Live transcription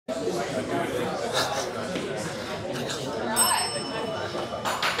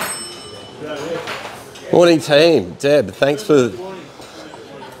Morning team. Deb, thanks for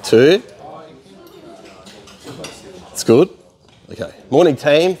two. It's good. Okay. Morning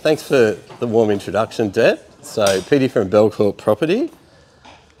team. Thanks for the warm introduction, Deb. So Petey from BellCorp Property.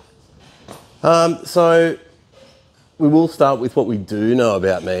 So we will start with what we do know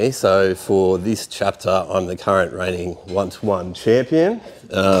about me. So for this chapter, I'm the current reigning one-to-one champion.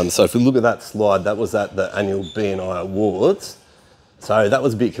 So if we look at that slide, that was at the annual BNI Awards. So that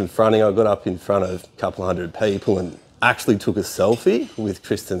was a bit confronting. I got up in front of a couple hundred people and actually took a selfie with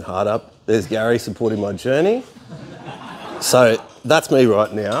Kristen Hardup. There's Gary supporting my journey. So that's me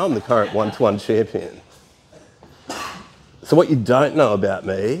right now. I'm the current one-to-one champion. So what you don't know about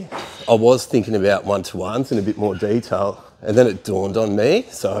me, I was thinking about one-to-ones in a bit more detail, and then it dawned on me.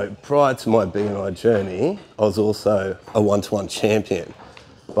 So prior to my BNI journey, I was also a one-to-one champion,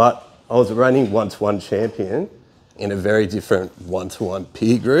 but I was a reigning one-to-one champion in a very different one-to-one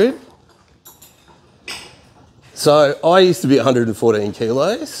peer group. So I used to be 114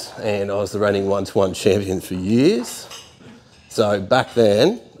 kilos and I was the reigning one-to-one champion for years. So back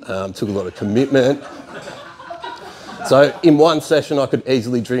then, took a lot of commitment. So in one session, I could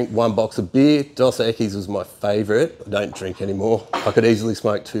easily drink one box of beer. Dos Equis was my favourite. I don't drink anymore. I could easily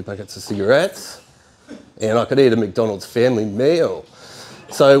smoke 2 packets of cigarettes and I could eat a McDonald's family meal.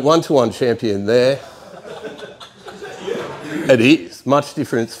 So one-to-one champion there. It is, much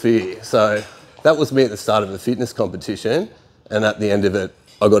different sphere. So that was me at the start of a fitness competition, and at the end of it,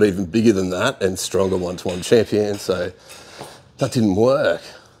 I got even bigger than that and stronger one-to-one champion, so that didn't work.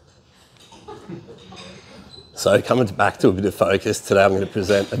 So coming back to a bit of focus, today I'm going to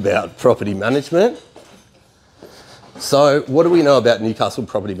present about property management. So what do we know about Newcastle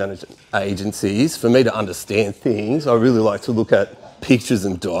property management agencies? For me to understand things, I really like to look at pictures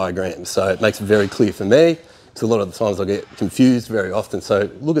and diagrams, so it makes it very clear for me. So a lot of the times I get confused very often, so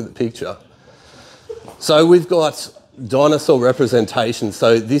look at the picture. So we've got dinosaur representation.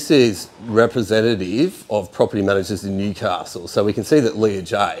 So this is representative of property managers in Newcastle. So we can see that Leah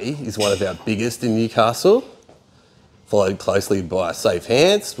J is one of our biggest in Newcastle, followed closely by Safe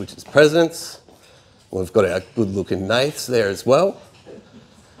Hands, which is Presence. We've got our good looking Naths there as well.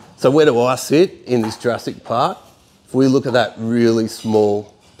 So where do I sit in this Jurassic Park? If we look at that really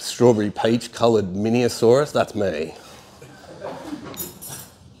small strawberry peach coloured Miniosaurus, that's me.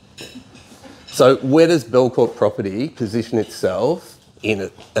 So where does BellCorp Property position itself in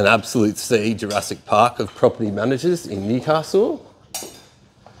an absolute sea Jurassic Park of property managers in Newcastle?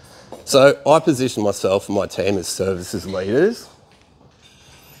 So I position myself and my team as services leaders.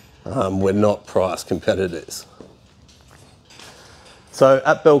 We're not price competitors. So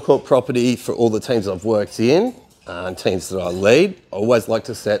at BellCorp Property, for all the teams I've worked in, and teams that I lead, I always like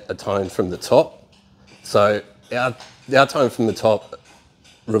to set a tone from the top. So our tone from the top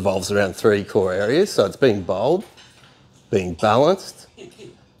revolves around 3 core areas. So it's being bold, being balanced,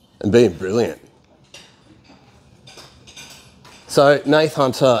 and being brilliant. So Nath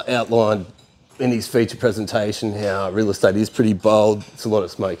Hunter outlined in his feature presentation how real estate is pretty bold. It's a lot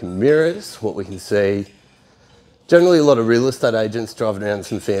of smoke and mirrors, what we can see. Generally a lot of real estate agents driving around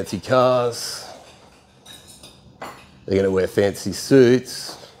some fancy cars. They're going to wear fancy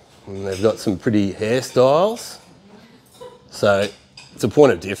suits, and they've got some pretty hairstyles. So it's a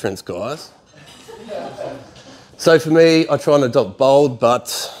point of difference, guys. So for me, I try and adopt bold, but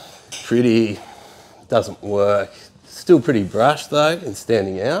pretty doesn't work. Still pretty brash though, and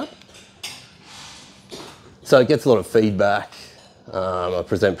standing out. So it gets a lot of feedback. I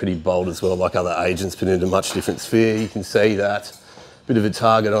present pretty bold as well, like other agents, but in a much different sphere. You can see that. Bit of a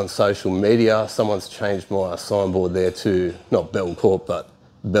target on social media. Someone's changed my signboard there to not BellCorp, but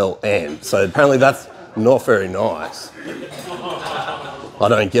Bell M. So apparently that's not very nice. I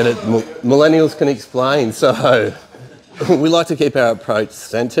don't get it. Millennials can explain. So we like to keep our approach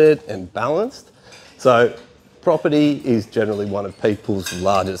centred and balanced. So property is generally one of people's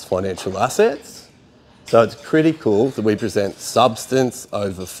largest financial assets. So it's critical that we present substance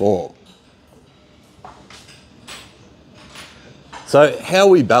over form. So how are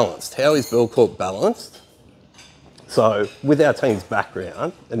we balanced? How is BellCorp balanced? So with our team's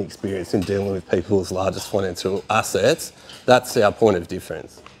background and experience in dealing with people's largest financial assets, that's our point of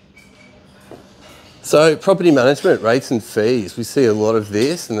difference. So property management rates and fees, we see a lot of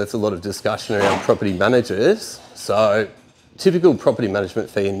this, and there's a lot of discussion around property managers. So typical property management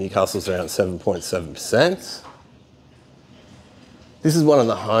fee in Newcastle is around 7.7%. This is one of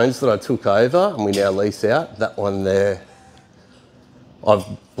the homes that I took over and we now lease out. That one there, I've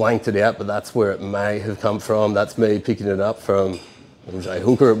blanked it out, but that's where it may have come from. That's me picking it up from There's a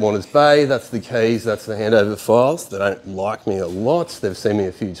hooker at Warners Bay, that's the keys, that's the handover files. They don't like me a lot, they've seen me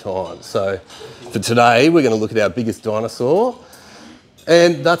a few times. So for today, we're going to look at our biggest dinosaur,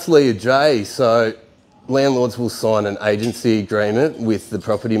 and that's Leah J. So landlords will sign an agency agreement with the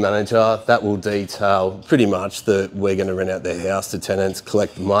property manager that will detail pretty much that we're going to rent out their house to tenants,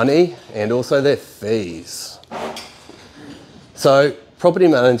 collect money, and also their fees. So property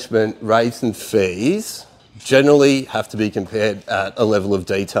management rates and fees generally have to be compared at a level of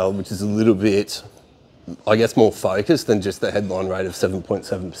detail which is a little bit, I guess, more focused than just the headline rate of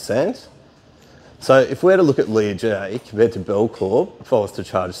 7.7%. So if we were to look at Leah J compared to BellCorp, if I was to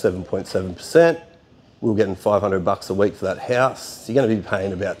charge 7.7%, we were getting $500 a week for that house. You're going to be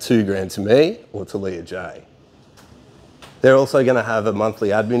paying about $2,000 to me or to Leah J. They're also going to have a monthly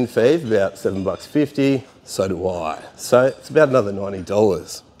admin fee of about $7.50, so do I. So it's about another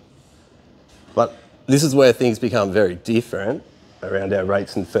 $90. But this is where things become very different around our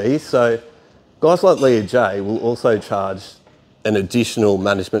rates and fees. So guys like Leah J will also charge an additional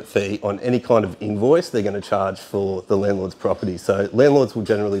management fee on any kind of invoice they're going to charge for the landlord's property. So landlords will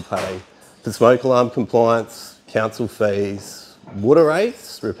generally pay for smoke alarm compliance, council fees, water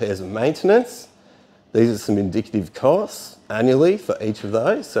rates, repairs and maintenance. These are some indicative costs annually for each of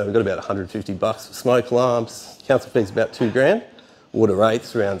those. So we've got about $150 for smoke alarms, council fees about $2,000, water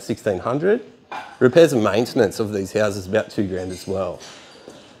rates around $1,600. Repairs and maintenance of these houses about $2,000 as well.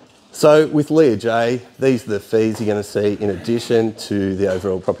 So with Leah J, these are the fees you're going to see in addition to the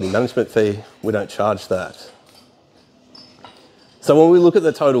overall property management fee. We don't charge that. So when we look at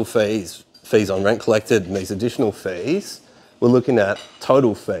the total fees on rent collected and these additional fees, we're looking at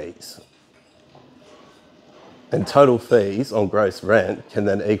total fees. And total fees on gross rent can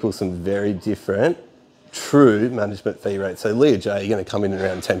then equal some very different true management fee rates. So Leah J, you're going to come in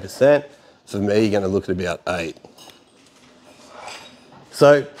around 10%. For me, you're going to look at about 8%.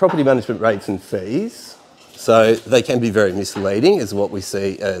 So property management rates and fees, so they can be very misleading as what we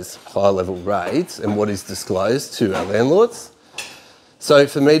see as high level rates and what is disclosed to our landlords. So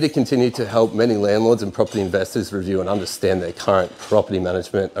for me to continue to help many landlords and property investors review and understand their current property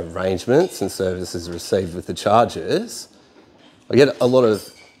management arrangements and services received with the charges, I get a lot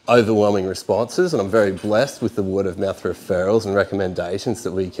of overwhelming responses, and I'm very blessed with the word of mouth referrals and recommendations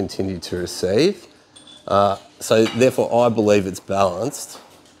that we continue to receive. So therefore I believe it's balanced,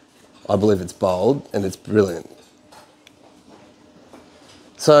 I believe it's bold, and it's brilliant.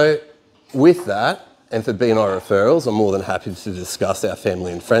 So with that, and for BNI referrals, I'm more than happy to discuss our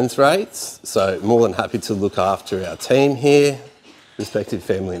family and friends rates. So more than happy to look after our team here, respective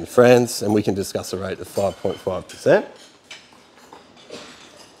family and friends, and we can discuss a rate of 5.5%.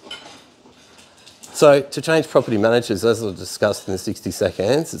 So to change property managers, as I discussed in the 60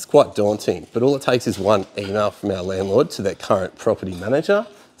 seconds, it's quite daunting, but all it takes is one email from our landlord to their current property manager.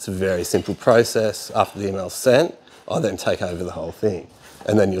 It's a very simple process. After the email's sent, I then take over the whole thing.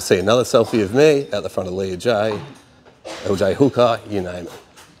 And then you'll see another selfie of me out the front of Leah J, LJ Hooker, you name it.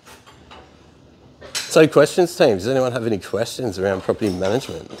 So questions, team? Does anyone have any questions around property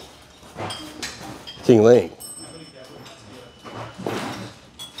management? King Ling.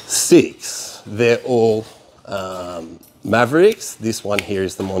 6. They're all Mavericks. This one here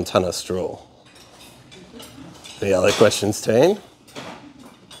is the Montana Straw. Any other questions, team?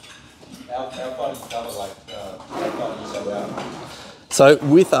 How far does it cover? Like, how far do you sell out? So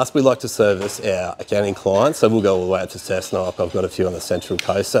with us, we like to service our accounting clients. So we'll go all the way up to Cessnock. I've got a few on the Central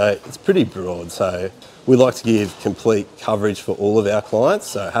Coast. So it's pretty broad. So we like to give complete coverage for all of our clients.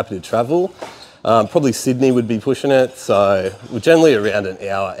 So happy to travel. Probably Sydney would be pushing it. So we're generally around an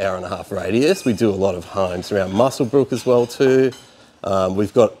hour, hour and a half radius. We do a lot of homes around Muswellbrook as well too.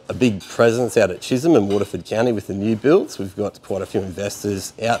 We've got a big presence out at Chisholm and Waterford County with the new builds. We've got quite a few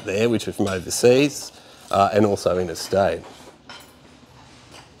investors out there which are from overseas and also interstate.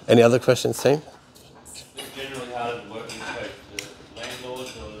 Any other questions, team? It's generally harder to work with the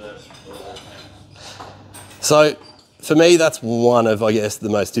landlords or the tenants. So for me, that's one of, I guess, the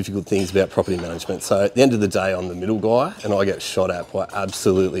most difficult things about property management. So at the end of the day, I'm the middle guy and I get shot at by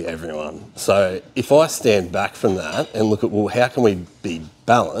absolutely everyone. So if I stand back from that and look at, well, how can we be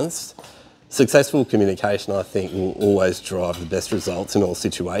balanced? Successful communication, I think, will always drive the best results in all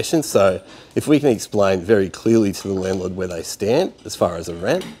situations. So if we can explain very clearly to the landlord where they stand as far as a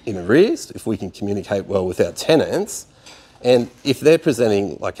rent in arrears, if we can communicate well with our tenants, and if they're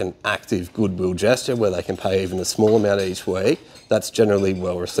presenting like an active goodwill gesture where they can pay even a small amount each week, that's generally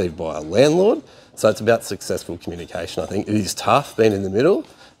well received by a landlord. So it's about successful communication. I think it is tough being in the middle,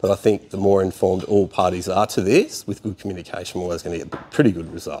 but I think the more informed all parties are to this, with good communication, we're always going to get a pretty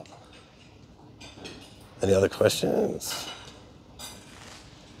good result. Any other questions?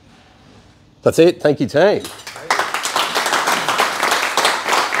 That's it. Thank you, team.